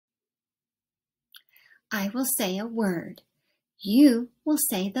I will say a word. You will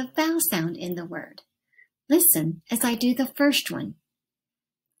say the vowel sound in the word. Listen as I do the first one.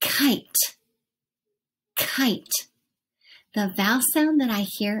 Kite. Kite. The vowel sound that I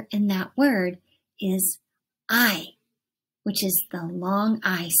hear in that word is I, which is the long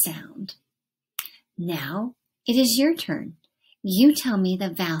I sound. Now it is your turn. You tell me the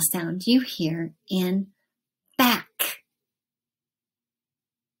vowel sound you hear in back.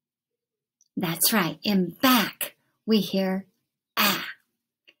 That's right. In back, we hear ah.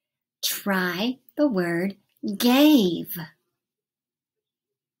 Try the word gave.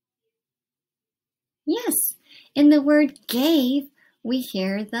 Yes, in the word gave, we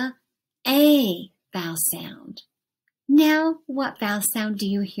hear the A vowel sound. Now, what vowel sound do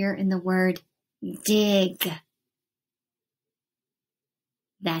you hear in the word dig?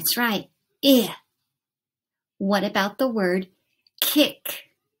 That's right, I. What about the word kick?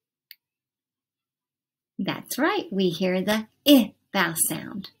 That's right, we hear the I vowel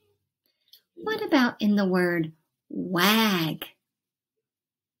sound. What about in the word wag?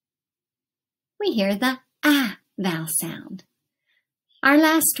 We hear the ah vowel sound. Our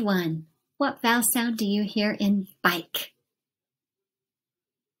last one, what vowel sound do you hear in bike?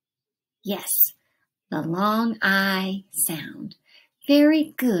 Yes, the long I sound.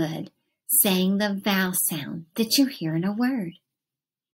 Very good saying the vowel sound that you hear in a word.